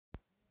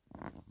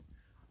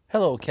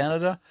Hello,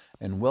 Canada,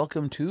 and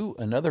welcome to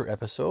another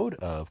episode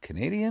of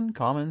Canadian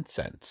Common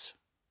Sense.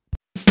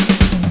 This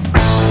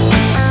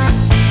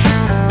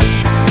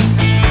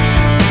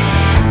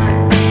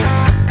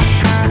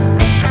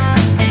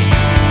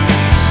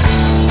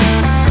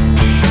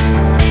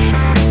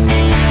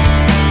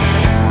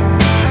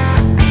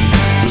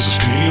is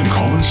Canadian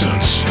Common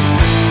Sense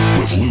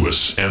with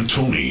Lewis and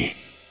Tony.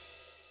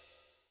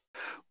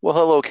 Well,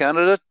 hello,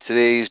 Canada.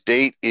 Today's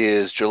date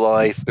is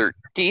July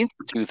 13th,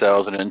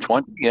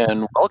 2020,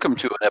 and welcome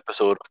to an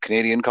episode of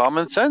Canadian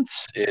Common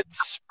Sense.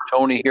 It's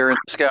Tony here in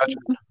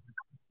Saskatchewan.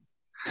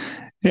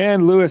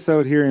 And Lewis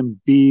out here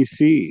in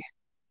BC.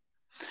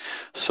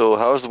 So,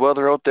 how's the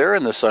weather out there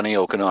in the sunny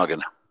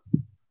Okanagan?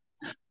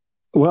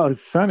 Well,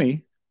 it's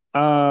sunny.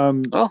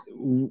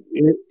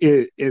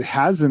 It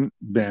hasn't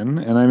been,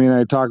 and I mean,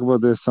 I talk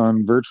about this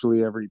on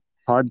virtually every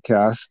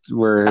podcast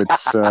where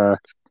it's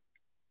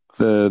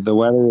the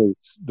weather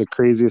is the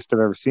craziest I've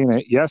ever seen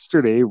it.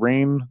 Yesterday,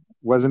 rain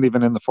wasn't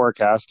even in the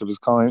forecast. It was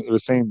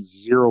saying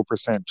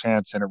 0%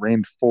 chance, and it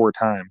rained 4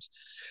 times.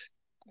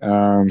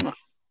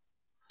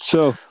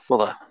 So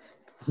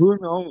who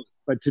knows?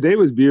 But today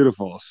was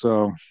beautiful.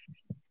 So,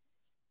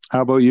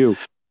 how about you?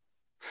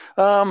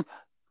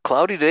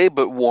 Cloudy day,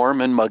 but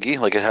warm and muggy,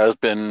 like it has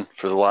been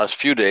for the last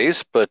few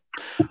days. But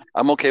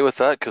I'm okay with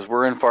that because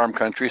we're in farm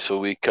country, so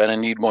we kind of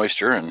need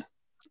moisture, and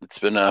it's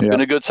been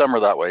a good summer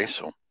that way.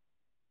 So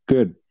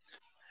good.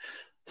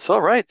 So,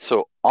 all right.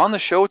 So on the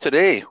show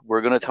today,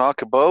 we're going to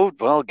talk about,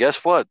 well,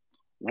 guess what?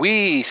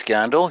 WE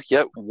scandal,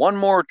 yet one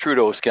more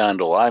Trudeau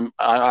scandal.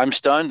 I'm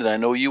stunned, and I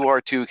know you are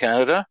too,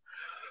 Canada.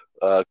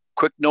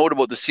 Quick note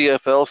about the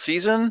CFL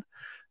season,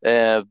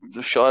 the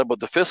shot about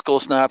the fiscal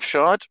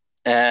snapshot,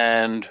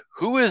 and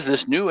who is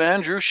this new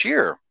Andrew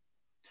Scheer?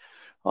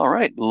 All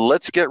right,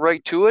 let's get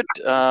right to it.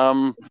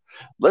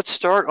 Let's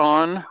start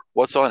on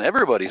what's on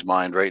everybody's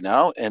mind right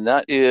now, and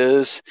that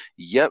is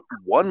yet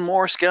one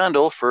more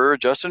scandal for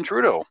Justin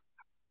Trudeau.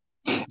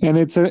 And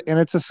it's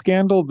a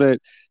scandal that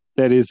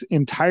is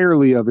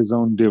entirely of his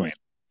own doing.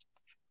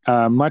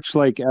 Much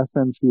like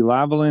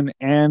SNC-Lavalin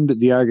and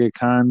the Aga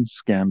Khan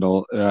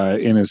scandal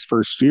in his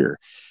first year.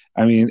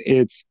 I mean,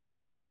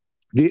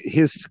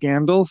 his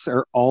scandals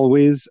are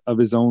always of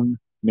his own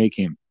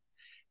making.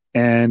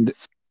 And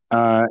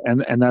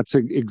that's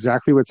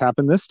exactly what's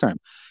happened this time.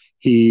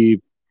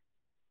 He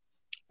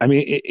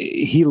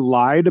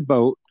lied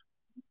about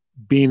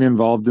being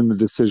involved in the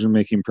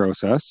decision-making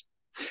process.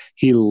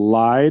 He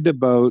lied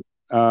about,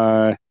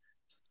 not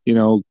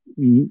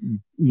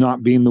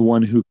being the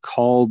one who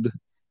called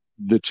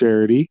the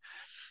charity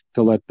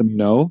to let them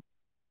know.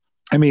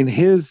 I mean,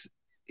 his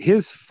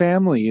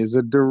family is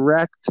a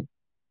direct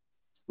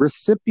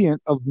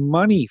recipient of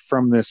money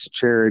from this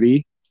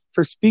charity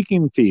for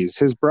speaking fees.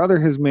 His brother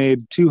has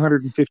made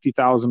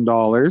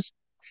 $250,000.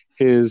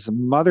 His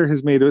mother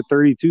has made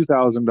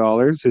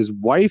 $32,000. His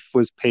wife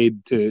was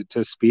paid to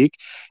speak.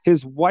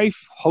 His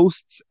wife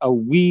hosts a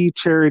WE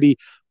charity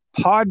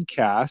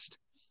podcast,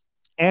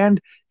 and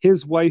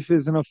his wife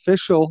is an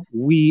official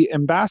WE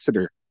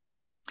ambassador.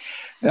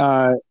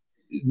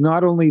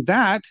 Not only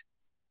that,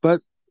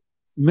 but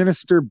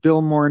Minister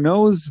Bill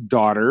Morneau's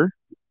daughter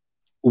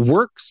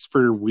works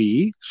for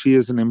WE. She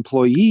is an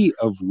employee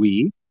of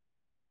WE.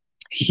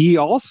 He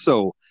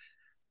also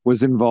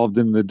was involved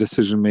in the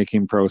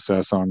decision-making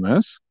process on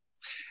this.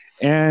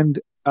 And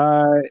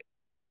a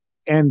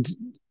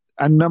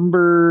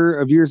number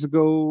of years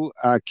ago,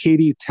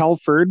 Katie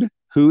Telford,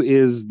 who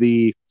is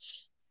the,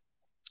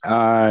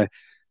 I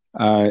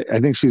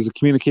think she's a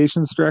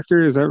communications director,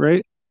 is that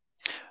right?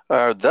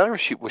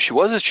 She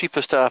was a chief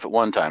of staff at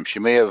one time. She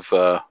may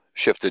have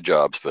shifted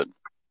jobs, but...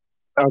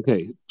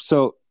 Okay,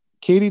 so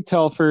Katie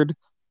Telford,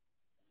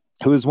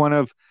 who is one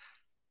of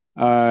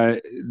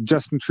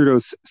Justin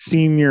Trudeau's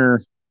senior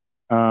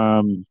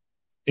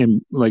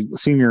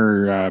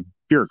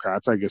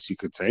bureaucrats, I guess you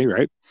could say,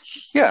 right?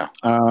 Yeah.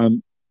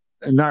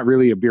 Not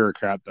really a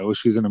bureaucrat, though.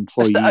 She's an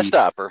employee. A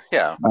staffer,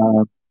 yeah.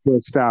 A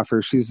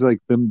staffer. She's like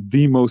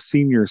the most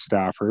senior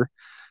staffer.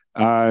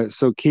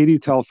 So Katie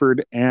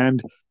Telford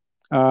and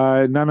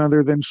none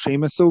other than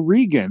Seamus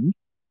O'Regan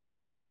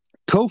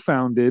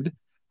co-founded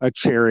a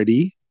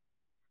charity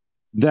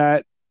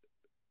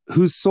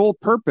whose sole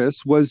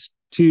purpose was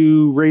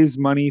to raise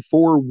money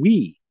for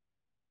WE.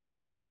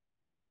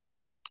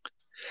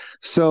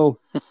 So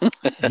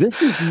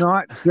this is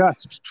not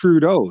just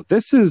Trudeau.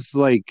 This is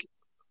like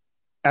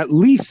at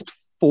least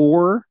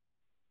 4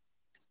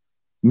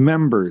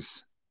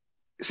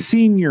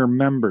 senior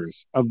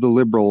members of the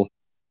Liberal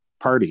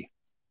Party.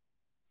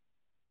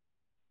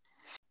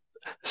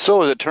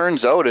 So as it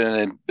turns out,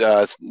 and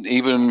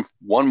even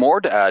one more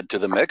to add to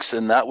the mix,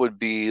 and that would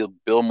be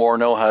Bill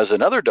Morneau has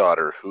another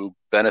daughter who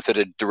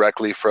benefited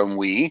directly from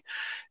WE,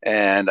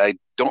 and I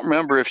don't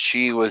remember if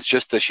she was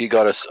just that she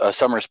got a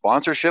summer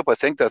sponsorship. I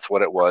think that's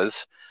what it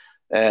was,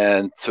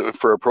 and so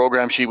for a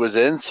program she was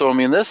in. So I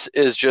mean, this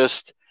is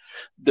just,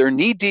 they're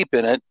knee deep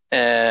in it,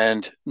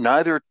 and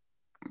neither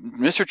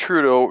Mr.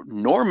 Trudeau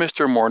nor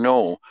Mr.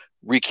 Morneau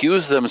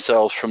recused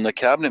themselves from the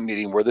cabinet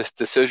meeting where this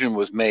decision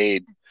was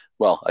made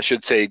well, I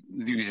should say,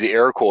 use the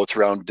air quotes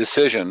around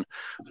decision,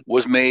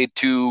 was made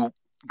to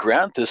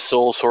grant this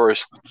sole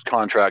source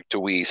contract to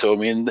we. So, I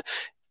mean,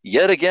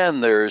 yet again,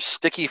 there's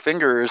sticky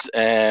fingers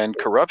and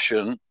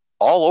corruption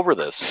all over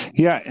this.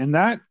 Yeah, and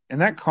that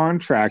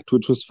contract,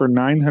 which was for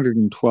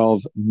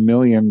 $912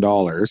 million,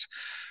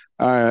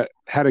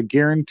 had a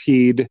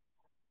guaranteed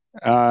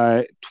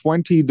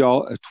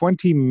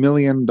 $20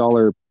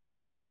 million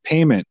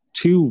payment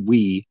to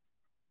we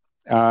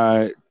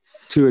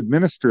to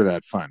administer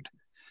that fund.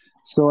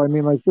 So I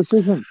mean, like, this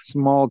isn't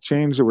small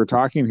change that we're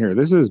talking here.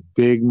 This is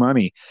big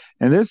money,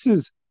 and this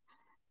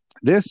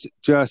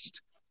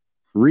just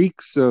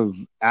reeks of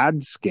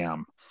ad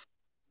scam.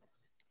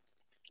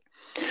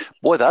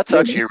 Boy, that's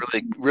actually a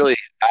really, really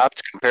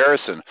apt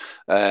comparison.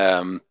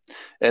 And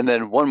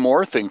then one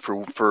more thing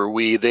for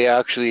we, they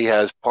actually,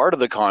 as part of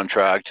the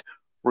contract,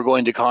 we're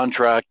going to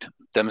contract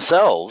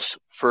themselves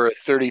for a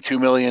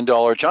 $32 million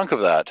chunk of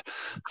that.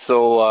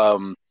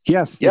 So,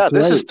 yes, yeah,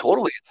 this right. is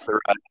totally.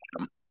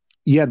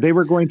 Yeah, they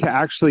were going to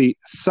actually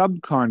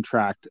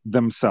subcontract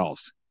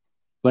themselves.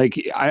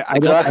 Like, I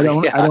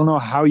don't know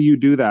how you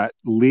do that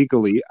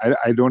legally.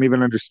 I don't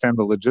even understand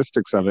the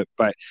logistics of it,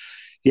 but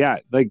yeah,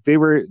 like they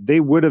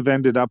would have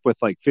ended up with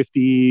like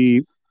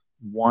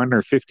 51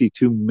 or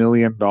 52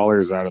 million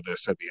dollars out of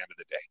this at the end of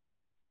the day.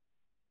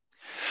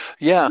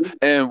 Yeah,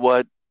 and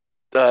what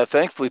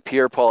thankfully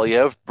Pierre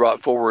Poilievre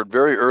brought forward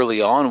very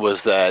early on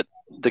was that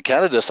the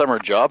Canada Summer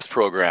Jobs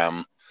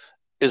Program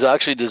is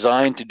actually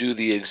designed to do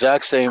the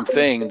exact same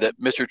thing that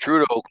Mr.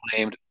 Trudeau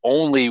claimed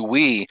only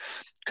we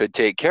could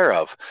take care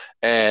of.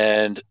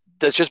 And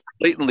that's just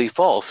blatantly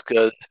false,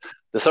 because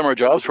the Summer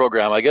Jobs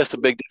Program, I guess the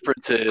big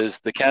difference is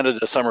the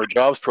Canada Summer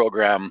Jobs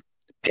Program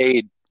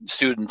paid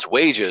students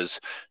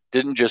wages,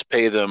 didn't just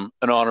pay them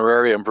an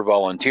honorarium for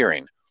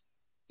volunteering.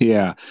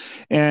 Yeah.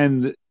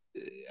 And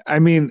I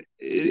mean,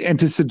 and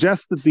to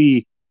suggest that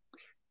the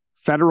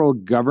federal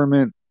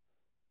government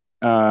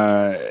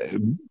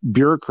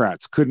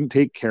bureaucrats couldn't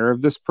take care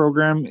of this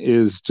program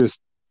is just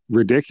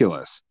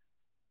ridiculous.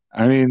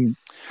 I mean,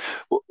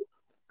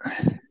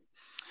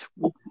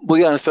 well,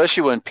 yeah,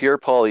 especially when Pierre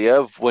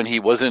Poilievre, when he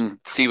was in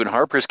Stephen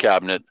Harper's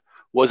cabinet,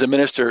 was a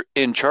minister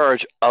in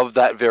charge of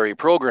that very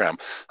program.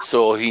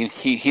 So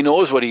he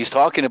knows what he's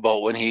talking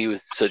about when he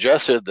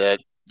suggested that,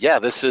 yeah,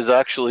 this is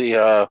actually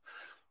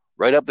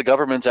right up the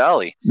government's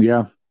alley.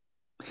 Yeah.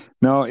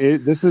 No,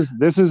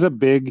 this is a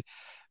big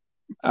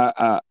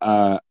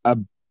I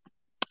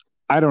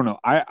don't know.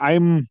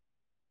 I'm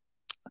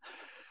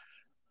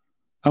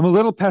a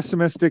little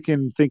pessimistic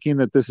in thinking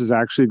that this is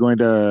actually going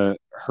to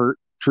hurt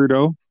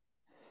Trudeau,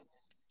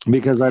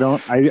 because I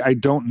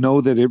don't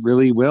know that it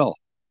really will.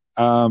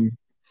 And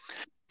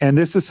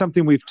this is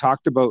something we've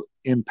talked about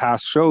in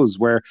past shows,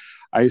 where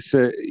I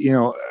said,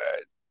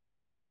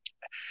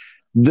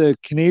 the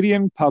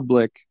Canadian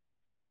public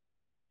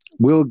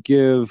will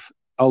give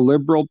a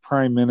Liberal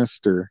prime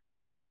minister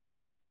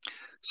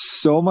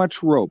so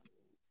much rope,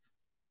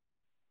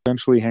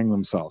 eventually hang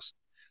themselves,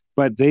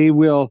 but they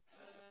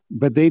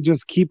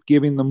just keep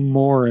giving them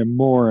more and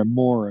more and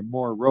more and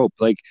more rope.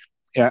 Like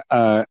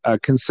a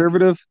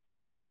conservative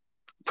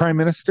prime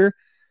minister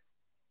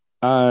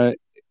doesn't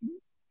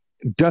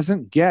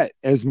get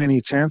as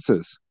many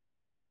chances.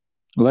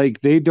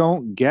 Like, they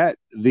don't get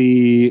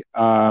the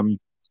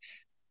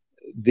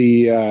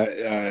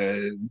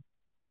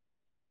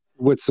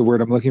what's the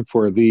word I'm looking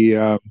for?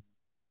 The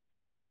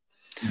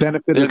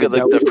benefit of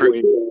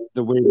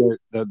the way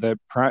that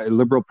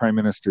Liberal prime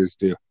ministers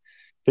do.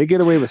 They get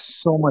away with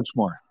so much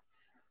more.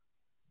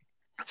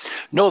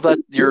 No, that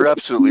you're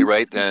absolutely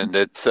right, and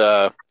it's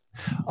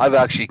I've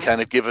actually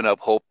kind of given up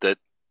hope that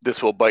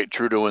this will bite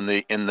Trudeau in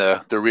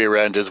the rear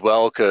end as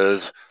well,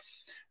 because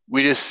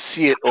we just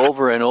see it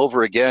over and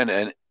over again,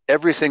 and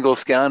every single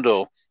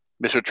scandal,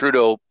 Mr.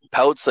 Trudeau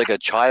pouts like a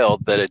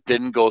child that it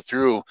didn't go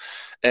through,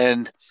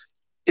 and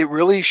it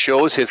really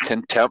shows his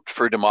contempt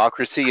for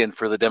democracy and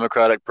for the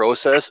democratic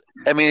process.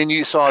 I mean,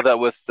 you saw that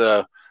with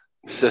the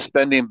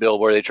spending bill,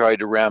 where they tried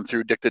to ram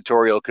through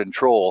dictatorial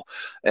control,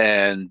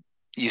 and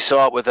you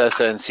saw it with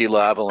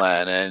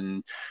SNC-Lavalin,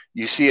 and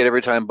you see it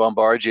every time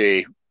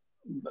Bombardier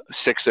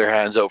sticks their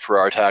hands out for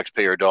our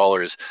taxpayer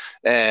dollars.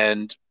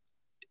 And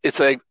it's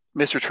like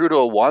Mr.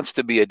 Trudeau wants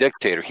to be a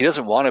dictator. He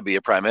doesn't want to be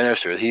a prime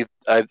minister.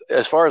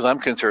 As far as I'm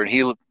concerned,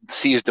 he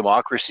sees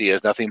democracy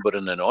as nothing but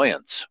an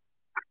annoyance.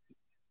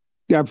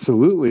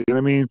 Absolutely.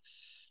 I mean,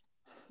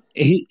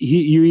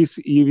 you've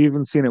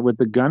even seen it with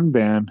the gun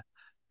ban.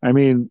 I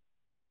mean,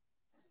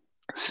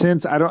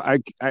 since I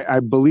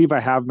believe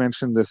I have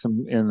mentioned this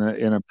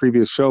in a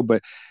previous show,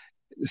 but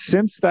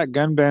since that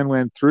gun ban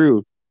went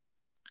through,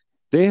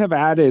 they have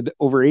added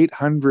over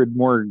 800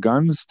 more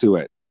guns to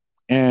it,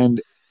 and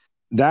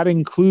that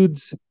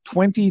includes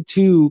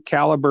 22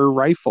 caliber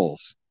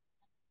rifles.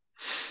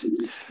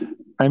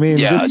 I mean,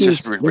 yeah, it's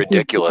just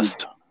ridiculous.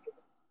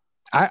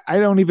 I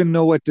don't even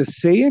know what to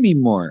say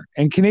anymore,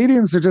 and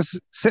Canadians are just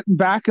sitting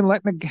back and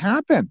letting it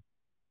happen.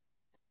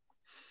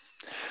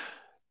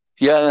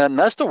 Yeah, and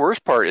that's the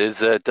worst part, is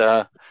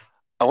that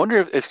I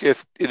wonder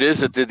if it is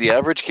that the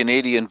average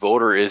Canadian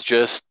voter is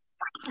just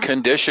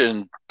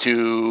conditioned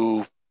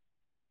to,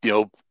 you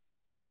know,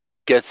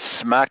 get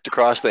smacked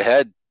across the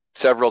head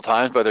several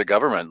times by their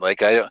government.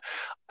 Like I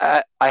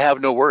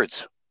have no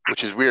words,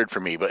 which is weird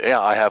for me, but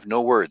yeah, I have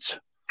no words.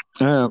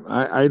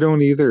 I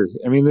don't either.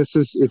 I mean, it's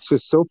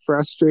just so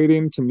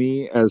frustrating to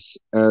me as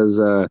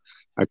a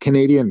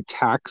Canadian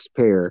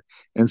taxpayer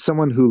and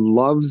someone who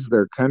loves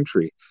their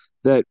country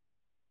that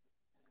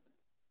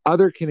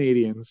other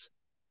Canadians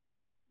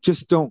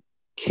just don't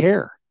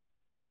care.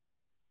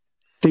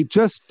 They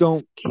just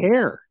don't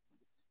care.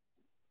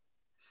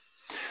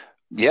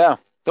 Yeah,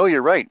 no,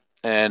 you're right.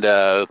 And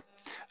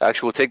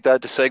actually, we'll take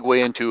that to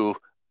segue into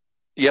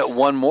yet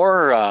one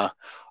more. I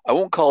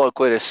won't call it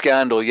quite a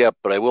scandal yet,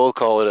 but I will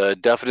call it a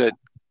definite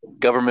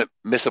government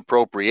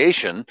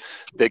misappropriation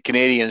that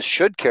Canadians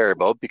should care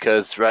about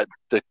because at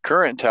the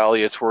current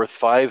tally, it's worth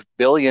 $5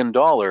 billion,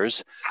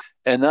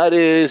 and that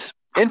is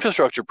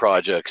infrastructure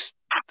projects.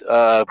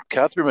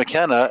 Catherine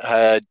McKenna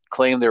had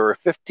claimed there were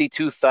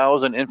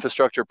 52,000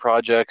 infrastructure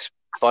projects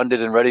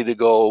funded and ready to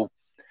go,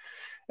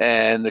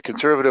 and the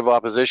Conservative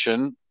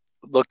opposition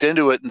looked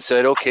into it and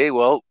said, okay,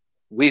 well,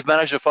 we've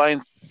managed to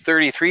find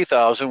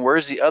 33,000.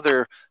 Where's the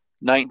other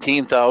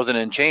 19,000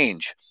 and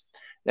change?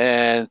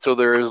 And so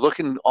there's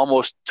looking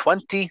almost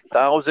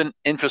 20,000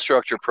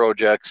 infrastructure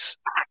projects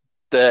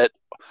that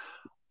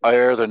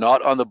are either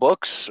not on the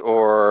books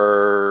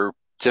or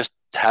just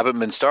haven't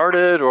been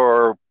started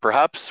or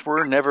perhaps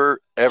were never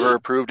ever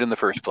approved in the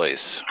first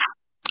place.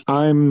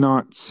 I'm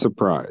not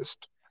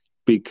surprised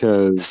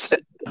because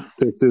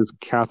this is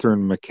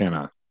Catherine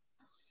McKenna.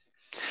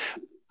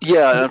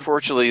 Yeah,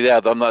 unfortunately,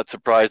 yeah, I'm not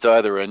surprised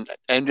either. And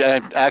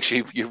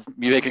actually, you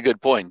make a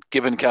good point.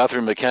 Given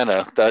Catherine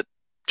McKenna, that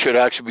should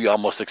actually be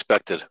almost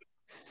expected.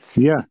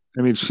 Yeah,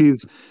 I mean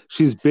she's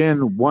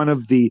been one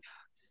of the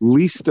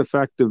least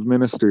effective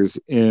ministers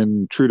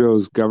in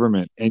Trudeau's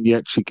government, and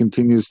yet she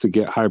continues to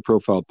get high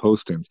profile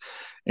postings,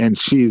 and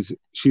she's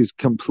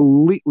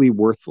completely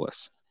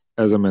worthless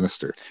as a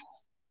minister.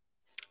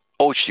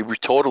 Oh, she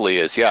totally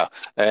is, yeah.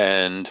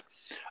 And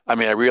I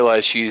mean, I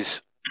realize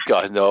she's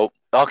got no.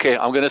 Okay,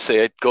 I'm gonna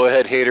say it. Go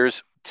ahead,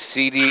 haters.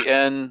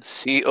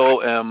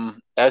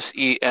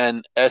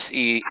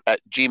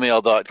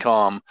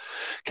 CDNCOMSENSE@gmail.com.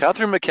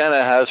 Catherine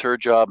McKenna has her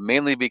job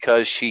mainly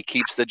because she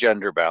keeps the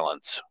gender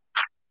balance.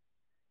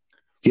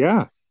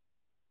 Yeah.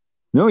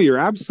 No, you're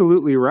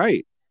absolutely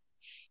right.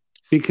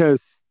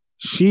 Because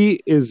she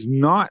is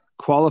not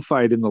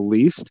qualified in the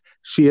least.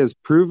 She has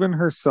proven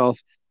herself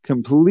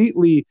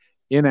completely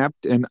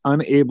inept and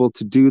unable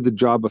to do the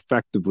job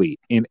effectively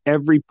in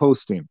every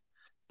posting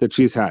that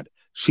she's had.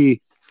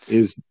 She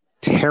is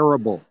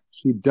terrible.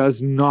 She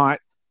does not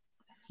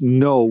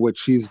know what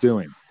she's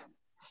doing.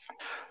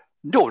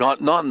 No,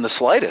 not in the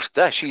slightest.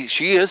 That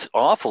she is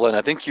awful, and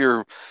I think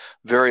you're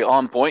very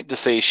on point to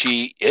say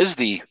she is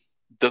the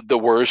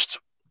worst,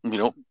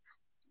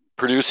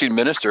 producing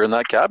minister in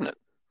that cabinet.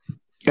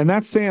 And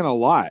that's saying a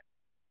lot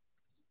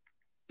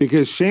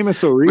because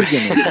Seamus O'Regan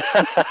is.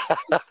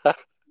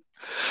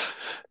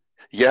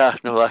 Yeah,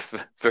 no, that's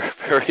a very,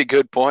 very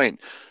good point.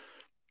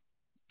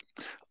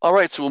 All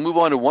right, so we'll move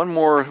on to one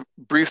more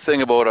brief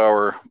thing about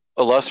our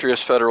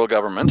illustrious federal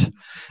government,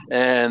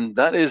 and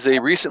that is they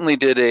recently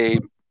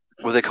did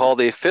what they called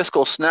a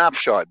fiscal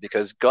snapshot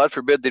because God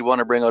forbid they'd want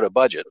to bring out a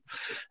budget.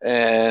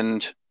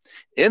 And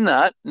in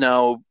that,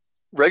 now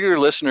regular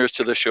listeners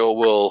to the show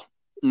will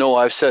know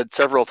I've said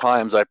several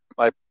times that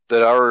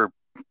our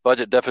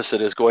budget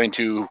deficit is going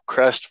to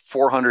crest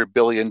 $400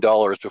 billion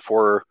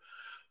before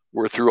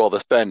we're through all the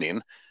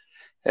spending.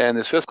 And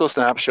this fiscal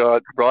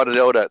snapshot brought it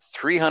out at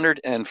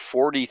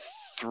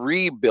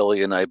 $343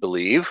 billion, I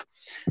believe.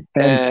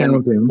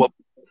 And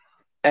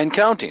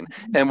counting.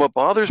 And what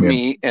bothers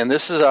me, and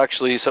this is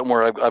actually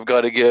somewhere I've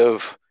got to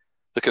give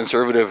the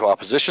Conservative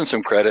opposition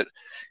some credit,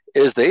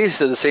 is they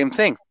said the same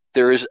thing.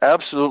 There is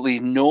absolutely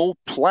no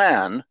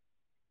plan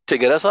to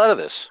get us out of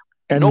this.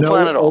 And no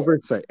plan at all.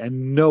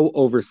 No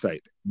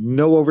oversight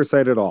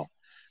at all.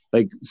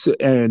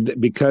 And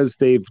because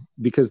the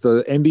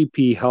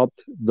NDP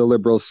helped the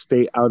Liberals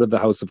stay out of the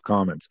House of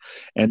Commons,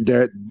 and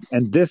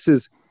this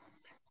is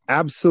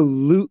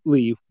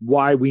absolutely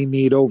why we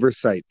need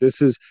oversight.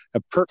 This is a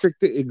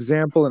perfect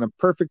example and a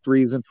perfect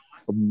reason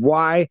of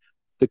why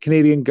the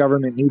Canadian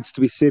government needs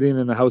to be sitting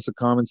in the House of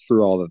Commons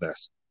through all of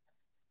this.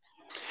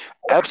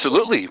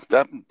 Absolutely.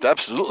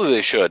 Absolutely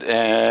they should.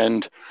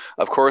 And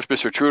of course,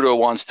 Mr. Trudeau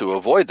wants to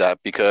avoid that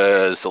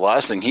because the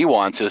last thing he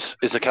wants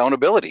is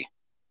accountability.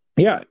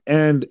 Yeah.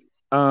 And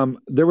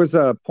there was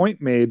a point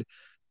made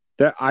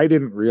that I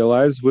didn't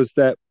realize was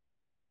that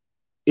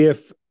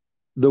if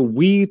the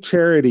We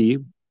charity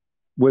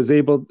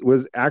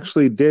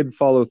did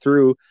follow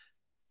through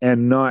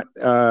and not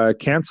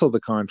cancel the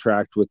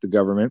contract with the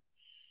government,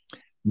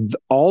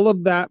 all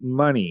of that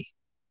money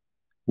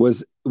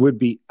would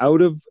be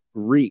out of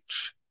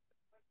reach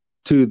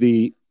to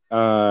the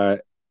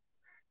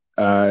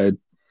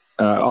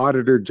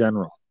Auditor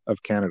General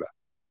of Canada.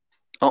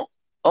 Oh,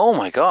 Oh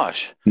my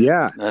gosh.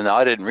 Yeah. And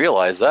I didn't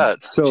realize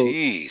that. So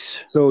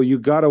Jeez. so you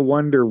got to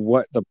wonder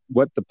what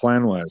the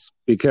plan was,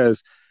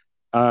 because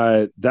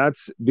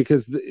that's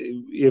because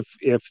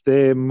if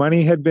the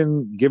money had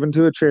been given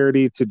to a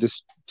charity to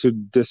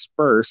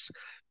disperse,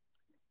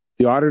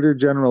 the auditor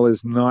general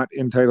is not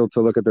entitled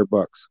to look at their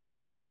books.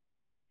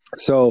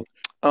 So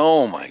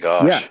Oh my yeah,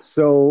 gosh.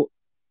 so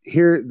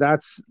here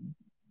that's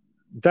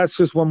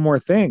just one more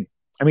thing.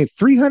 I mean,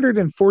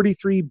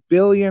 $343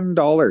 billion.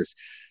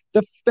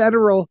 The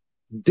federal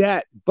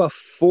debt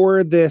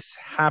before this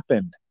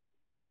happened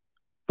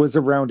was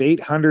around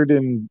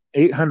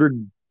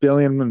 800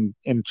 billion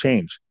in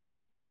change.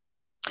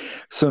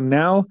 So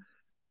now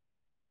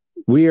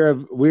we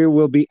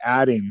will be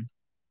adding,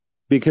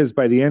 because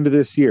by the end of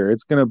this year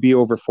it's going to be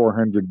over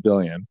 400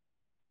 billion,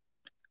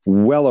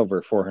 well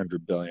over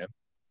 400 billion.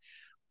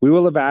 We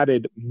will have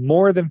added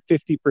more than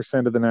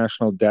 50% of the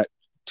national debt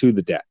to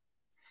the debt.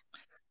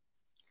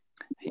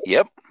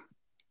 Yep.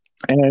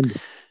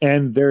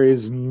 And there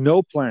is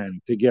no plan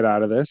to get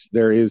out of this.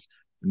 There is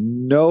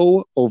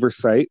no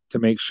oversight to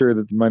make sure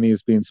that the money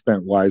is being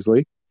spent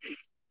wisely.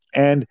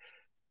 And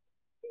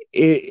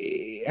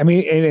I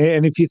mean,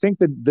 and if you think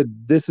that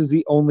this is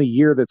the only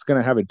year that's going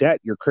to have a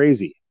debt, you're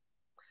crazy.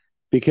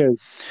 Because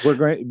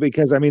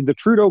I mean, the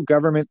Trudeau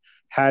government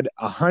had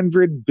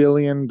 $100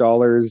 billion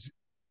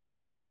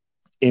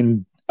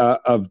in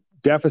of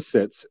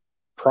deficits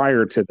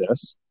prior to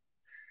this,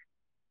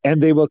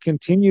 and they will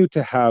continue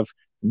to have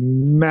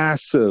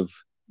massive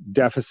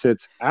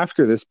deficits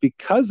after this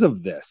because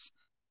of this,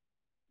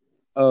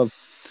 of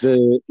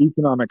the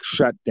economic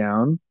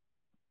shutdown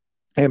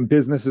and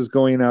businesses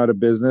going out of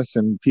business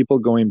and people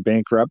going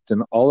bankrupt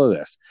and all of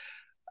this.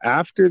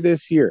 After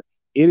this year,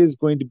 it is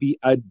going to be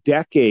a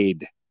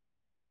decade,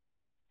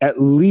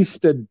 at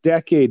least a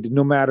decade,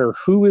 no matter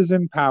who is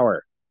in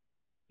power.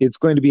 It's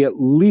going to be at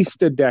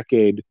least a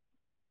decade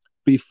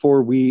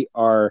before we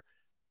are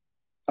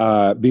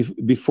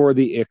before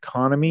the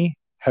economy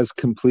has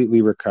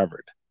completely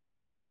recovered.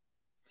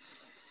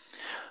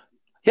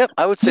 Yep,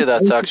 I would say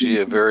that's actually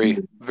a very,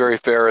 very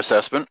fair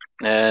assessment.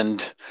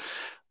 And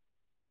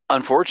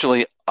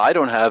unfortunately, I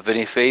don't have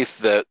any faith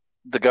that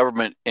the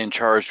government in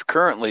charge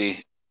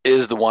currently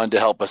is the one to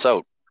help us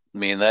out. I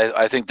mean,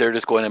 I think they're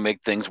just going to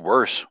make things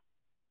worse.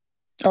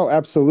 Oh,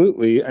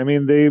 absolutely. I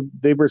mean,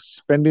 they were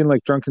spending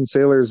like drunken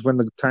sailors when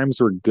the times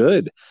were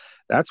good.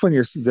 That's when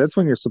you're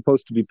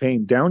supposed to be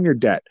paying down your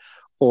debt,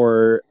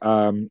 or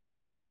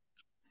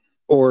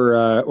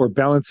or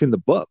balancing the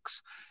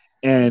books.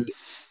 And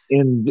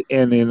in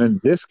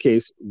this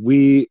case,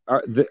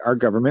 our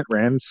government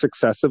ran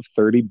successive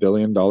 $30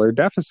 billion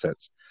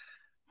deficits.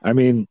 I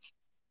mean,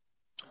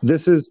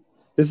 this is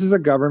a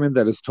government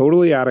that is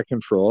totally out of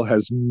control,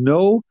 has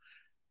no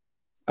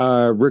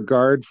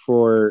regard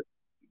for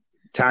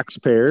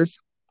taxpayers,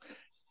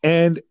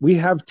 and we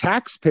have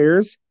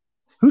taxpayers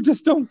who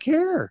just don't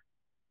care.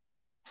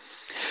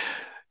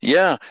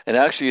 Yeah, and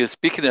actually,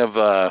 speaking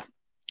of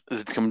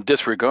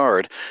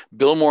disregard,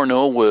 Bill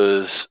Morneau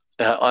was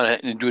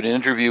doing an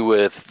interview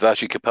with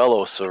Vassy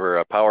Kapelos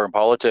over Power and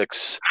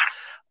Politics.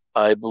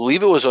 I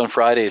believe it was on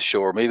Friday's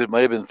show, or maybe it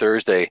might have been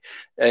Thursday.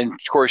 And of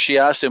course, she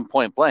asked him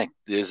point blank,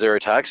 "Is there a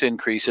tax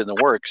increase in the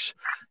works?"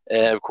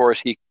 And of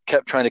course, he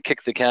kept trying to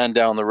kick the can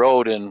down the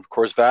road. And of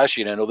course,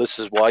 Vassy, and I know this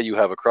is why you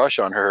have a crush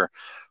on her,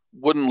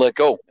 wouldn't let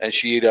go, and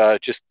she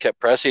just kept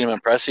pressing him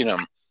and pressing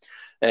him,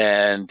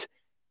 and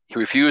he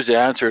refused to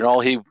answer. And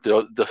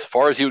as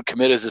far as he would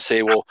commit is to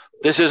say, "Well,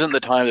 this isn't the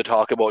time to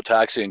talk about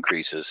tax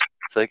increases."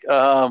 It's like,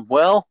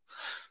 well,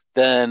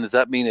 then does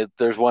that mean that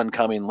there's one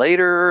coming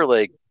later?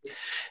 Like,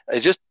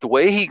 it's just the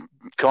way he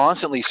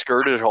constantly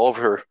skirted all of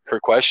her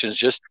questions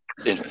just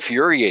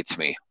infuriates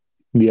me.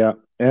 Yeah,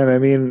 and I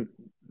mean,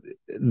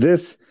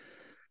 this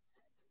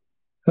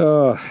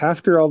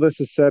after all this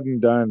is said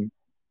and done,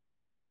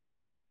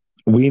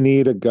 we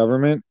need a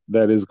government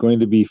that is going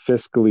to be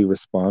fiscally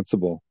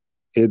responsible.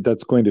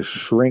 That's going to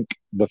shrink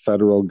the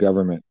federal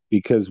government,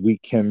 because we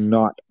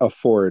cannot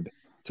afford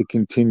to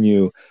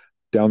continue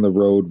down the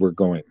road we're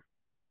going.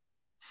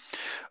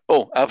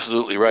 Oh,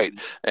 absolutely right.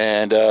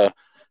 And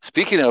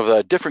speaking of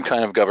a different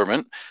kind of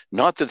government,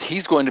 not that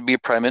he's going to be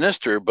prime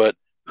minister, but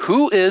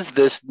who is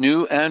this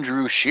new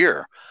Andrew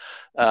Scheer?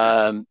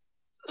 Um,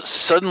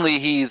 Suddenly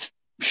he's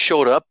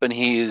showed up and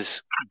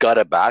he's got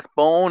a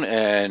backbone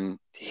and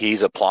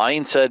he's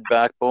applying said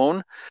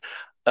backbone.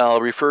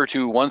 I'll refer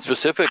to one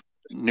specific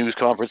news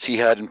conference he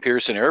had in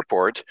Pearson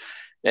Airport,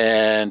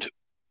 and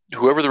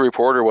whoever the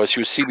reporter was,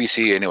 she was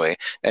CBC anyway,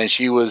 and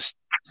she was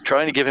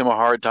trying to give him a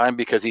hard time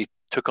because he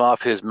took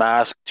off his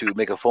mask to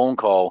make a phone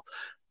call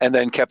and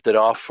then kept it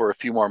off for a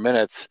few more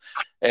minutes.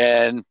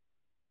 And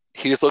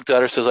he just looked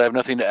at her, says, "I have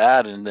nothing to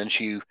add." And then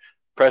she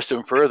pressed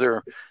him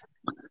further.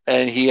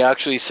 And he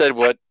actually said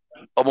what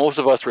most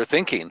of us were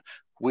thinking.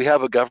 We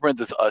have a government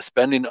that's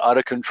spending out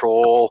of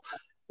control,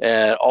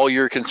 and all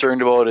you're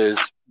concerned about is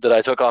that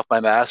I took off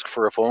my mask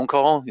for a phone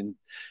call.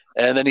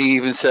 And then he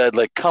even said,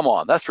 like, "Come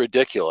on, that's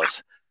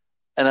ridiculous."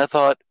 And I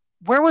thought,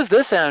 where was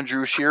this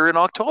Andrew Scheer in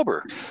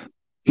October?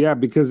 Yeah,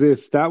 because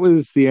if that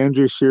was the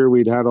Andrew Scheer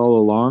we'd had all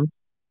along,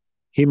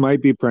 he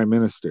might be prime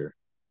minister.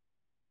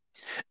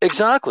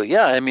 Exactly.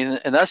 Yeah. I mean,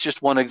 and that's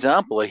just one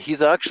example.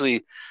 He's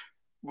actually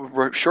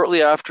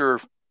shortly after,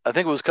 I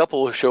think it was a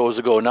couple of shows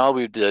ago now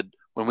we did,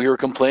 when we were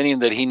complaining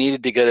that he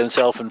needed to get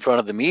himself in front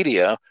of the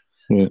media.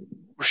 Yeah.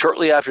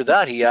 Shortly after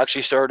that, he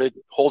actually started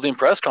holding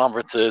press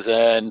conferences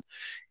and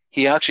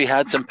he actually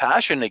had some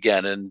passion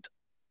again. And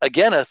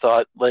again, I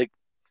thought, like,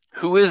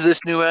 who is this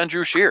new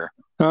Andrew Scheer?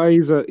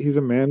 He's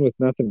a man with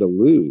nothing to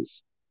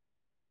lose.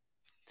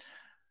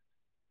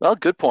 Well,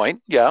 good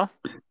point. Yeah.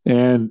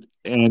 And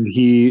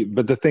he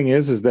but the thing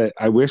is that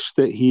I wish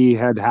that he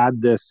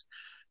had this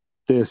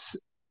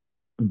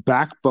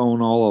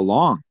backbone all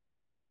along.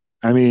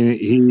 I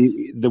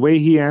mean, the way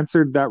he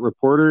answered that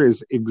reporter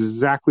is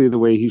exactly the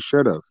way he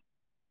should have.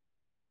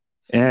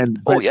 And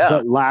Oh, yeah.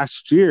 but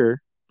last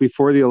year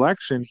before the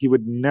election, he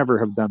would never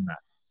have done that.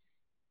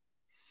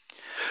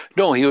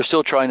 No, he was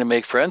still trying to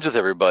make friends with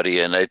everybody.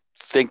 And I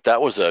think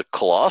that was a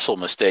colossal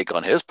mistake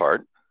on his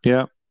part.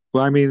 Yeah.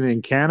 Well, I mean,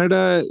 in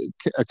Canada,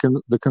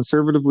 the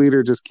conservative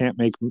leader just can't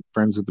make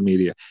friends with the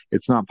media.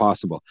 It's not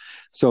possible.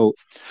 So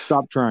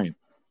stop trying.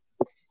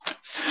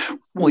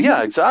 Well,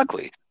 yeah,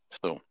 exactly.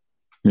 So,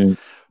 Yeah.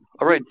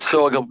 all right.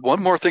 So I got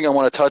one more thing I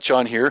want to touch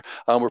on here.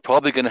 We're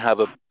probably going to have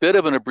a bit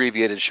of an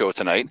abbreviated show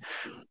tonight,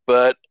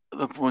 but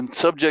one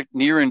subject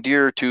near and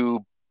dear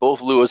to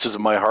both Lewis's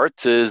and my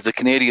hearts is the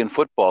Canadian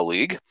Football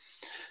League.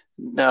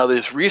 Now,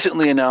 they've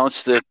recently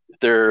announced that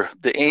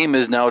the aim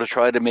is now to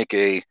try to make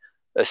a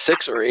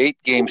 6 or 8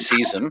 game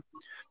season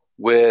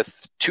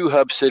with two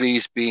hub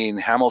cities being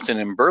Hamilton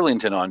and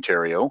Burlington,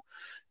 Ontario,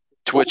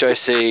 to which I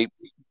say,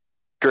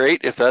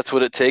 great, if that's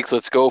what it takes,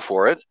 let's go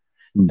for it.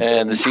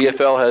 And the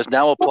CFL has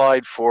now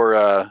applied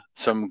for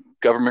some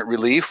government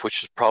relief,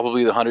 which is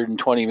probably the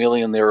 120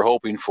 million they were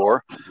hoping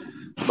for.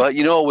 But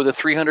with a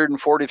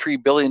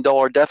 $343 billion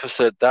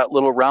deficit, that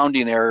little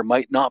rounding error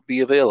might not be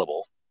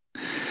available.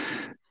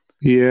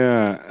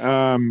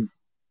 Yeah.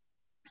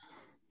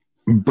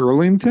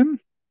 Burlington?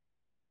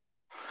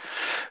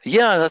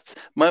 Yeah,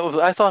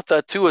 I thought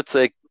that too. It's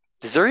like,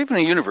 is there even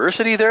a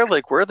university there?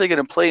 Like, where are they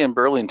going to play in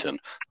Burlington?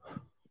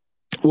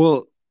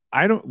 Well,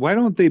 why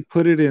don't they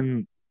put it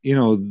in,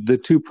 the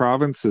two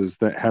provinces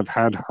that have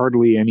had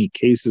hardly any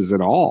cases at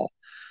all,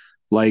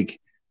 like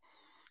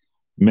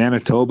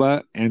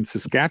Manitoba and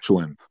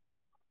Saskatchewan?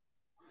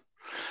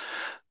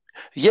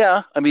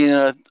 Yeah, I mean,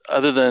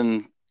 other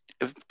than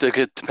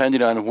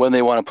depending on when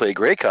they want to play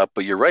Grey Cup,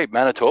 but you're right,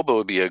 Manitoba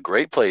would be a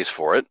great place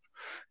for it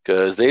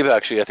because they've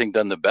actually, I think,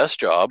 done the best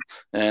job.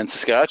 And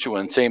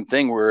Saskatchewan, same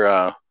thing.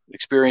 We're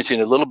experiencing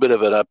a little bit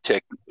of an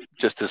uptick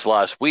just this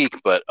last week,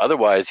 but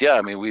otherwise, yeah,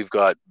 I mean, we've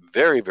got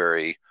very,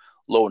 very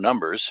low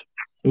numbers.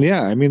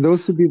 Yeah, I mean,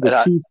 those would be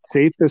the two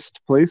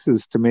safest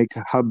places to make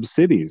hub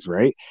cities,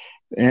 right?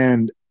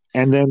 And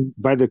then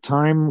by the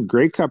time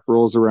Grey Cup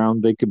rolls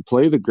around, they could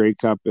play the Grey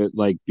Cup at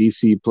like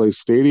BC Place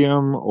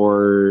Stadium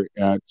or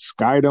at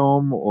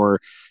Skydome or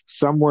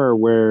somewhere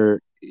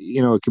where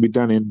it could be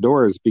done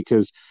indoors,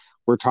 because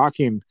we're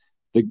talking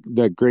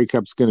that Grey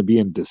Cup's going to be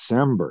in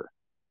December.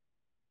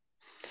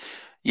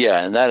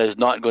 Yeah, and that is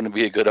not going to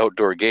be a good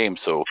outdoor game.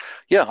 So,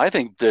 yeah, I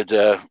think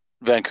that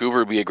Vancouver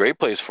would be a great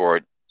place for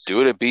it.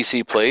 Do it at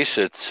BC Place.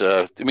 It's,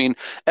 I mean,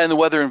 and the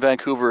weather in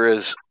Vancouver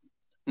is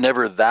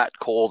never that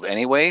cold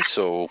anyway.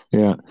 So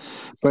yeah,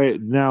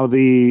 but now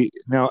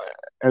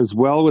as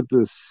well with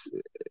this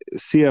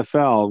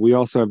CFL, we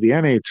also have the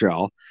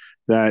NHL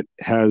that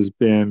has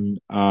been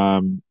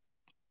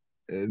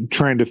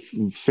trying to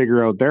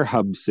figure out their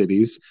hub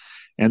cities,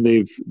 and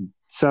they've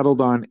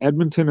settled on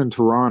Edmonton and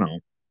Toronto.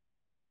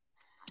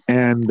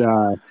 And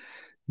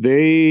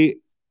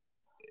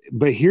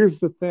but here's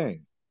the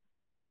thing.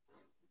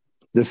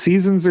 The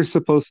seasons are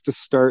supposed to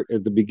start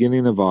at the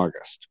beginning of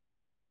August.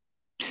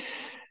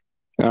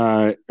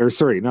 Or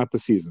sorry, not the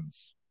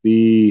seasons,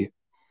 the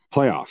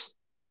playoffs.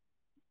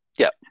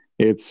 Yeah.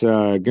 It's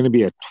going to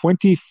be a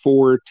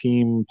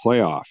 24-team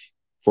playoff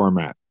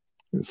format.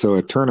 So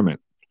a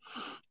tournament.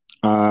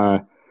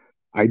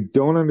 I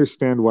don't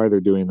understand why they're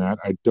doing that.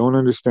 I don't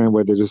understand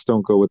why they just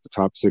don't go with the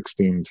top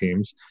 16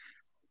 teams.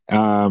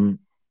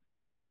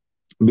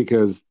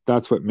 Because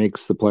that's what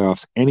makes the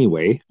playoffs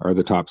anyway, are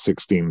the top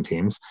 16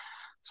 teams.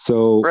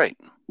 So right.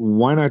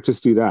 Why not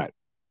just do that?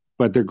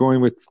 But they're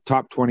going with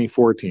top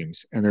 24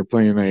 teams, and they're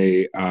playing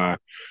a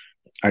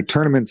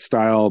tournament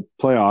style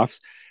playoffs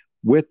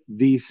with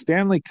the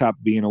Stanley Cup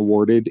being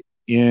awarded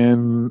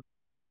in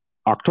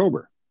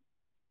October.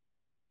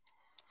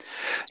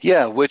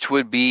 Yeah, which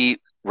would be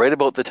right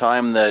about the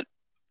time that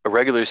a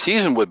regular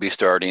season would be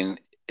starting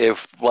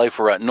if life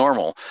were at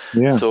normal.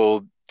 Yeah.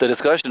 So the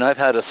discussion I've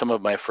had with some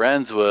of my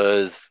friends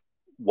was,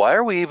 why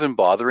are we even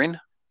bothering?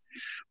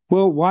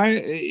 Well, why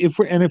if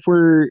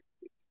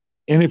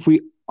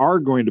we are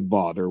going to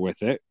bother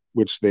with it,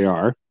 which they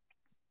are,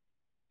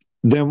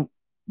 then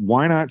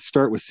why not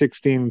start with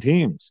 16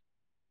 teams?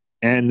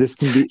 And this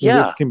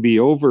can be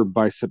over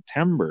by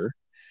September,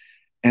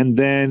 and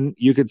then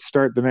you could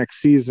start the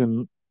next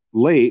season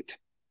late,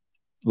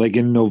 like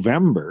in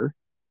November,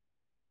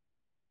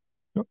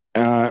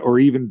 or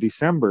even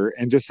December,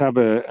 and just have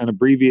an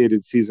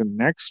abbreviated season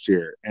next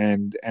year,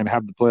 and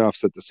have the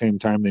playoffs at the same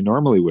time they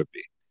normally would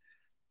be.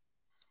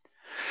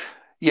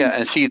 Yeah,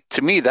 and see,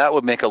 to me, that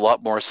would make a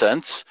lot more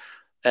sense.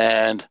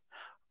 And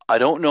I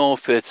don't know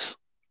if it's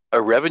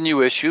a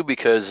revenue issue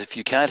because if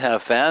you can't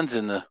have fans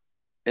in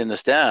the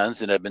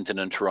stands in Edmonton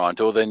and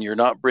Toronto, then you're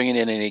not bringing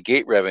in any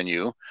gate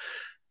revenue.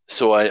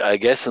 So I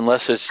guess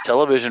unless it's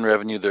television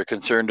revenue they're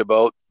concerned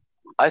about,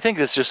 I think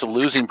it's just a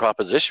losing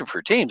proposition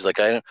for teams.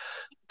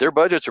 Their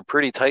budgets are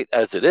pretty tight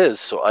as it is,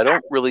 so I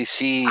don't really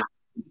see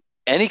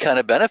any kind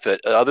of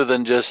benefit other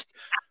than just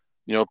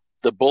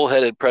the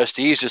bullheaded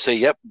prestige to say,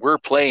 "Yep, we're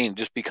playing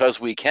just because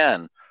we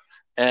can,"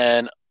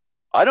 and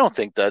I don't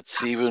think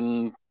that's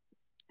even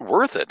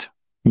worth it.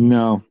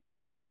 No,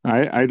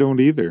 I don't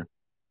either.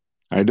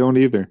 I don't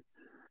either.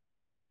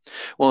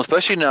 Well,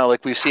 especially now,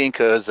 like we've seen,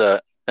 because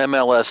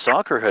MLS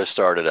soccer has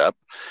started up,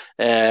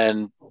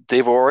 and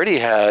they've already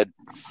had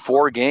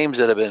 4 games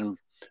that have been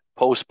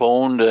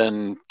postponed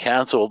and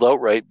canceled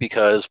outright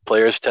because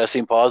players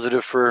testing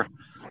positive for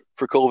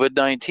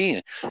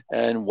COVID-19.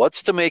 And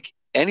what's to make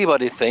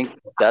anybody think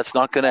that's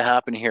not going to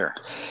happen here?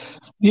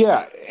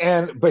 Yeah,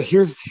 but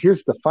here's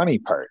the funny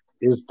part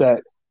is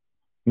that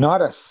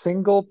not a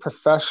single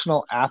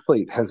professional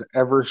athlete has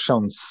ever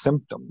shown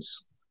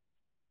symptoms.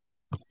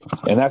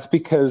 And that's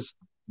because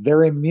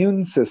their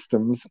immune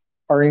systems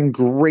are in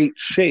great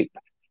shape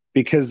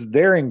because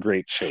they're in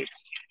great shape.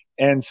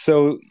 And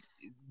so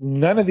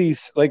none of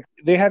these, like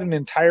they had an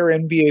entire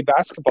NBA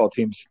basketball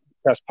team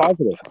test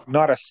positive.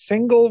 Not a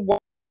single one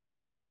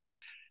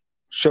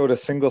showed a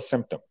single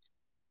symptom.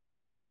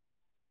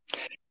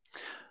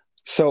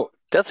 So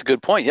that's a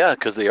good point. Yeah,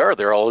 because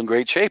they're all in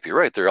great shape. You're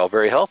right. They're all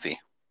very healthy.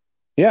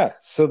 Yeah.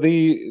 So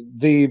the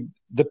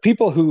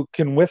people who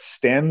can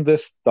withstand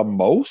this the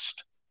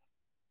most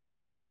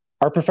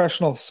are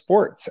professional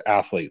sports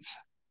athletes.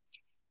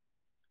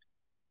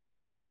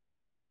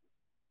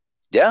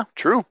 Yeah,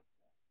 true.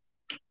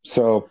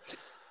 So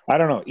I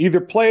don't know, either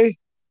play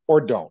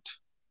or don't.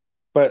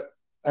 But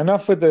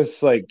enough with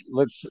this, like,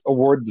 let's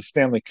award the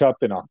Stanley Cup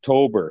in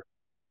October.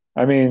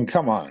 I mean,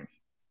 come on.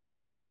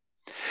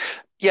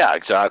 Yeah,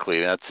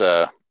 exactly. That's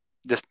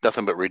just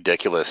nothing but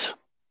ridiculous.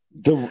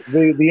 The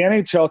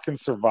NHL can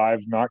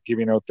survive not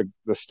giving out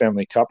the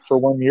Stanley Cup for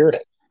 1 year.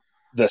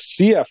 The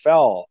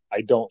CFL,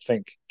 I don't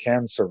think,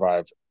 can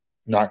survive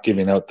not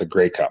giving out the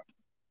Grey Cup.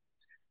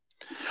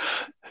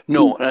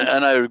 No,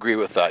 and I agree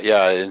with that.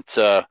 Yeah, it's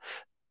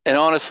and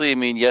honestly, I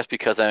mean, yes,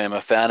 because I am a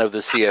fan of the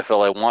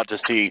CFL, I want to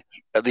see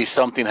at least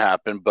something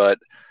happen. But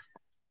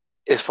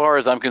as far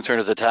as I'm concerned,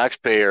 as a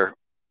taxpayer,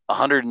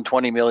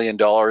 $120 million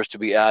to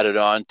be added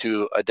on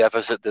to a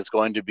deficit that's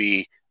going to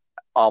be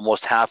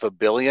almost $500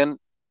 million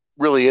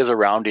really is a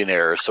rounding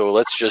error. So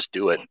let's just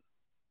do it.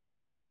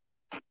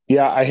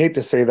 Yeah, I hate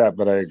to say that,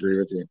 but I agree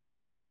with you.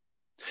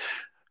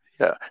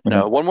 Yeah.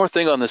 Now, one more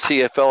thing on the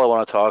CFL I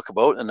want to talk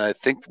about, and I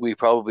think we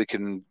probably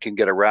can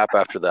get a wrap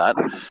after that,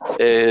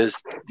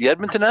 is the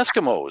Edmonton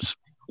Eskimos.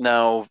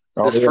 Now,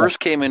 this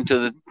first came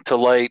into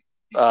light.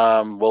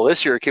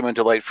 This year it came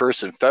into light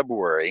first in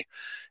February,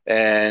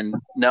 and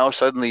now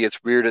suddenly it's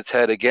reared its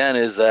head again.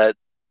 Is that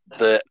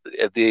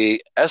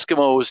the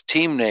Eskimos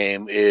team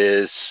name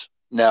is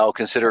now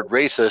considered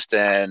racist,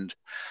 and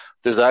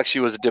there's actually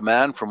was a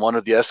demand from one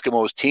of the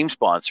Eskimos team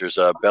sponsors,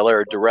 Bel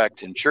Air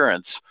Direct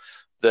Insurance,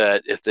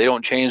 that if they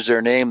don't change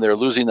their name, they're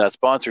losing that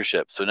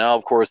sponsorship. So now,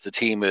 of course, the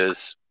team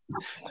is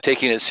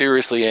taking it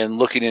seriously and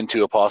looking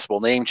into a possible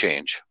name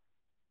change.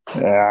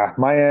 Yeah,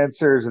 my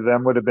answer to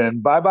them would have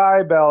been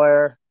bye-bye, Bel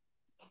Air.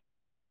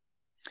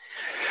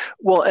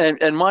 Well,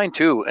 and mine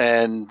too.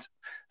 And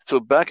so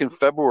back in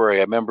February,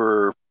 I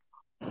remember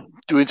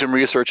doing some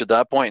research at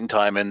that point in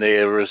time, and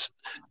the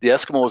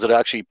Eskimos had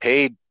actually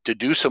paid to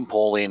do some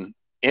polling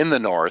in the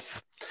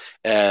north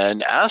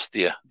and asked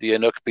the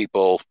Inuk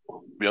people,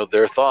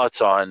 their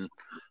thoughts on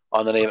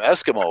the name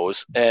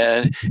Eskimos,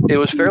 and it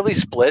was fairly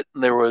split.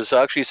 And there was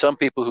actually some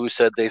people who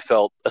said they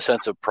felt a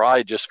sense of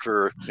pride just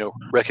for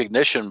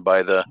recognition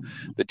by the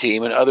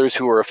team, and others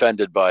who were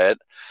offended by it.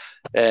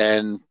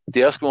 And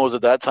the Eskimos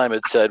at that time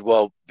had said,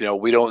 well,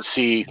 we don't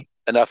see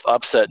enough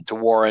upset to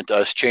warrant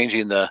us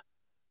changing the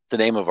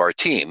name of our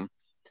team.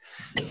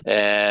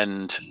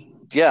 And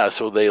yeah,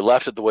 so they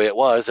left it the way it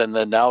was, and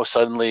then now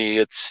suddenly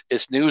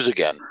it's news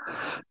again.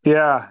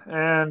 Yeah,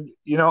 and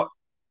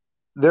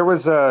there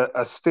was a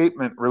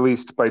statement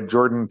released by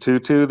Jordan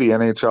Tootoo, the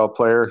NHL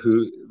player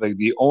who, like,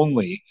 the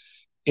only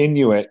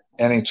Inuit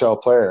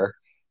NHL player.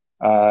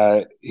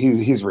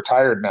 He's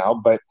retired now,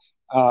 but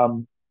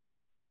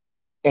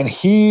and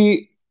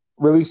he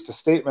released a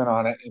statement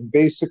on it and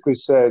basically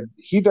said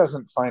he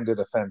doesn't find it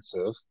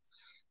offensive,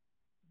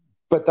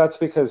 but that's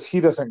because he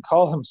doesn't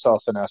call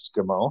himself an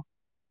Eskimo.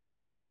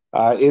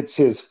 It's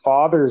his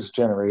father's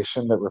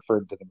generation that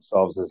referred to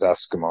themselves as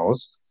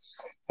Eskimos.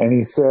 And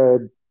he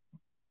said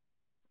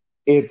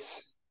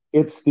it's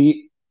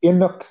the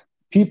Inuk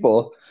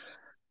people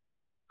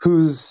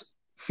whose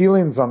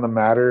feelings on the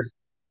matter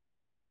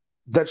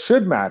that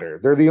should matter.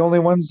 They're the only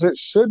ones that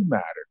should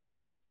matter.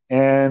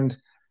 And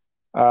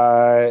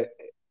Uh,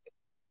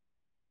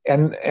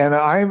 and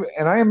I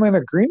am in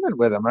agreement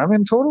with him. I'm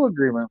in total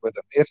agreement with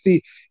him.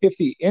 If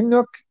the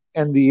Inuk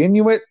and the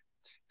Inuit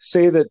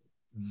say that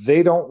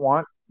they don't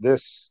want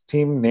this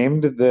team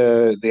named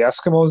the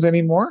Eskimos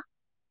anymore,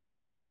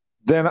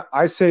 then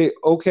I say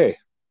okay,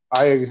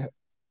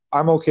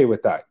 I'm okay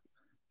with that.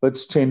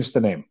 Let's change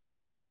the name.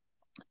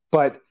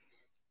 But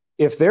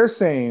if they're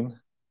saying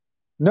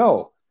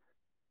no,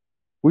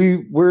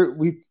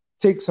 we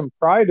take some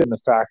pride in the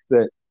fact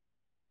that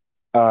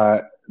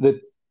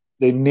that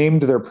they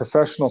named their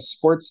professional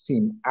sports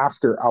team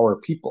after our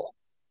people,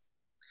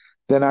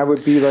 then I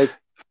would be like,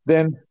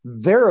 then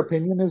their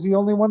opinion is the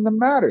only one that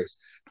matters,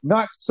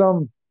 not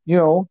some,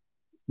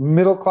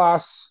 middle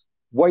class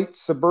white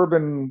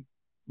suburban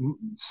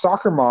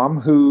soccer mom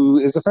who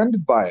is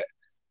offended by it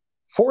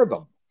for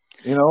them.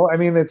 I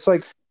mean, it's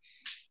like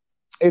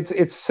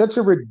it's such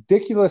a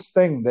ridiculous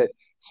thing that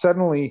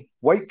suddenly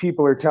white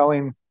people are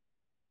telling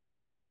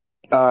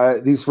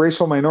these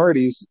racial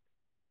minorities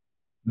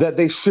that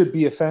they should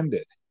be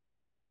offended.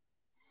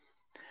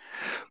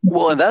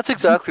 Well, and that's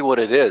exactly what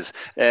it is.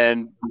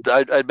 And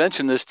I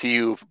mentioned this to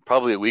you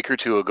probably a week or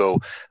two ago,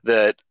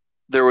 that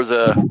there was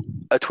a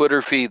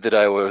Twitter feed that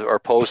or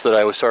post that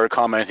I started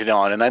commenting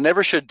on, and I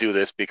never should do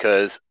this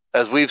because,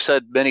 as we've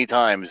said many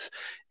times,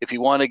 if you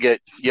want to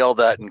get yelled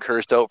at and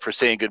cursed out for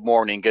saying good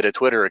morning, get a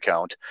Twitter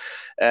account.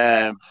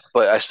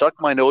 But I stuck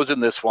my nose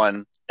in this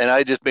one, and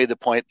I just made the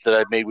point that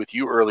I made with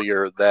you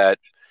earlier that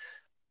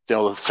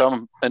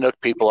some Inuk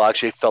people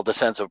actually felt a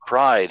sense of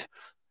pride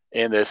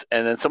in this,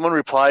 and then someone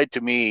replied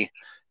to me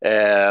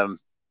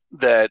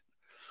that,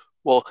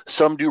 well,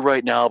 some do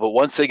right now, but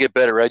once they get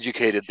better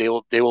educated, they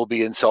will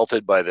be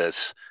insulted by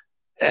this.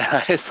 And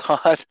I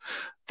thought,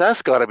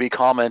 that's got to be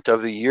comment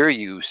of the year,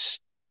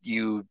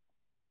 you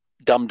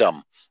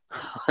dum-dum.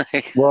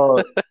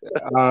 Well,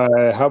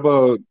 how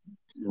about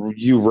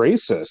you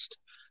racist?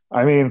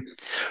 I mean,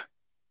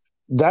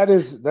 that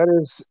is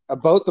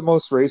about the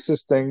most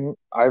racist thing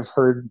I've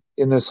heard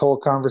in this whole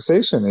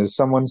conversation, is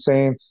someone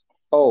saying,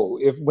 oh,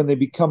 when they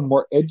become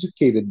more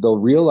educated, they'll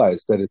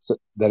realize that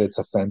it's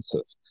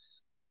offensive.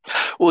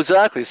 Well,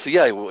 exactly. So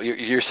yeah,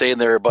 you're saying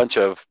they're a bunch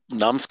of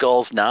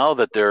numbskulls now,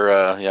 that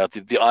they're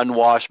the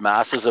unwashed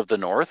masses of the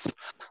North.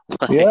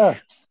 Yeah.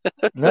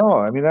 No,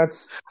 I mean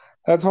that's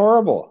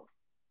horrible.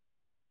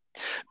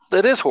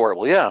 That is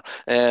horrible, yeah.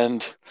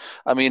 And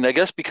I mean, I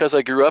guess because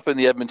I grew up in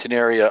the Edmonton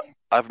area,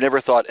 I've never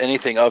thought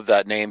anything of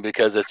that name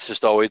because it's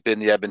just always been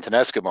the Edmonton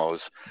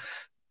Eskimos.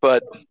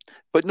 But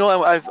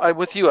no, I'm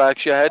with you.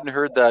 Actually, I hadn't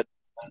heard that,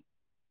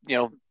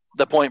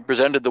 the point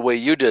presented the way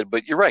you did.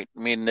 But you're right. I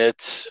mean,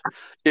 it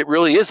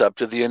really is up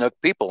to the Inuk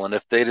people, and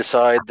if they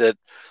decide that,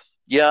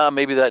 yeah,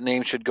 maybe that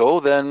name should go,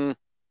 then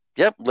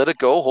yep, let it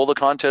go. Hold a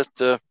contest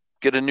to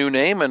get a new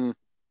name, and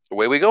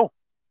away we go.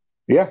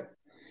 Yeah,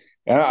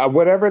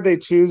 whatever they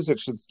choose, it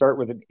should start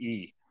with an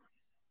E.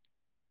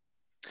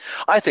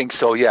 I think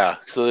so. Yeah.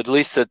 So at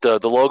least that the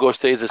logo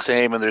stays the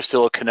same, and there's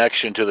still a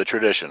connection to the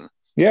tradition.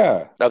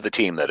 Yeah. Of the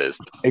team, that is.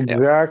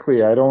 Exactly.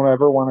 Yeah. I don't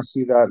ever want to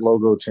see that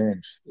logo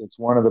change. It's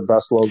one of the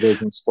best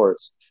logos in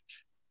sports.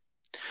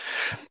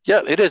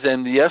 Yeah, it is.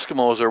 And the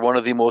Eskimos are one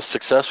of the most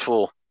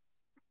successful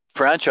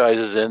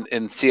franchises in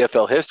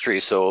CFL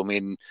history. So, I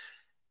mean,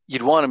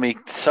 you'd want to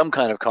make some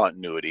kind of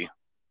continuity.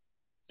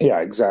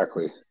 Yeah,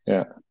 exactly.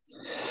 Yeah.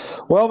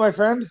 Well, my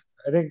friend,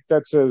 I think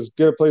that's as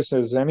good a place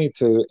as any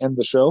to end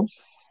the show.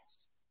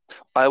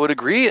 I would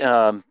agree.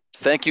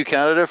 Thank you,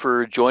 Canada,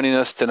 for joining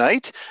us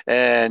tonight.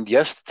 And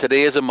yes,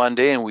 today is a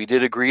Monday, and we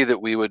did agree that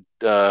we would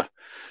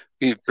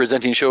be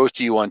presenting shows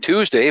to you on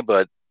Tuesday,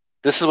 but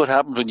this is what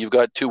happens when you've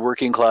got two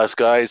working class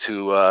guys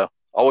who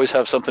always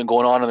have something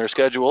going on in their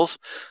schedules.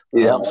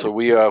 Yeah. So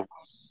we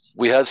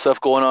had stuff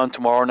going on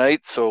tomorrow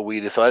night, so we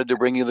decided to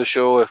bring you the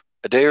show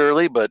a day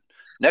early, but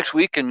next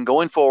week and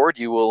going forward,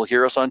 you will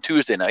hear us on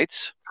Tuesday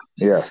nights.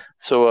 Yes.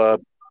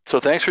 So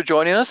thanks for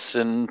joining us.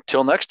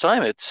 Until next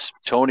time, it's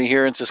Tony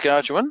here in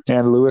Saskatchewan.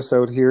 And Lewis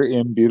out here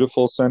in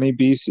beautiful sunny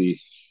BC.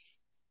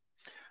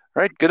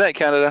 All right. Good night,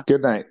 Canada.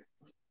 Good night.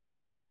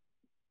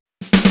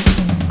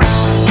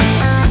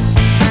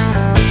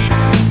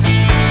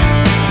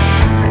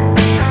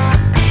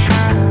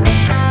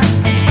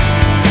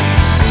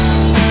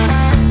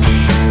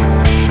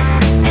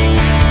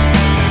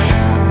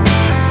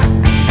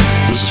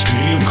 This is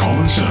Canadian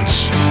Common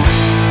Sense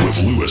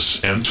with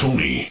Lewis and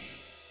Tony.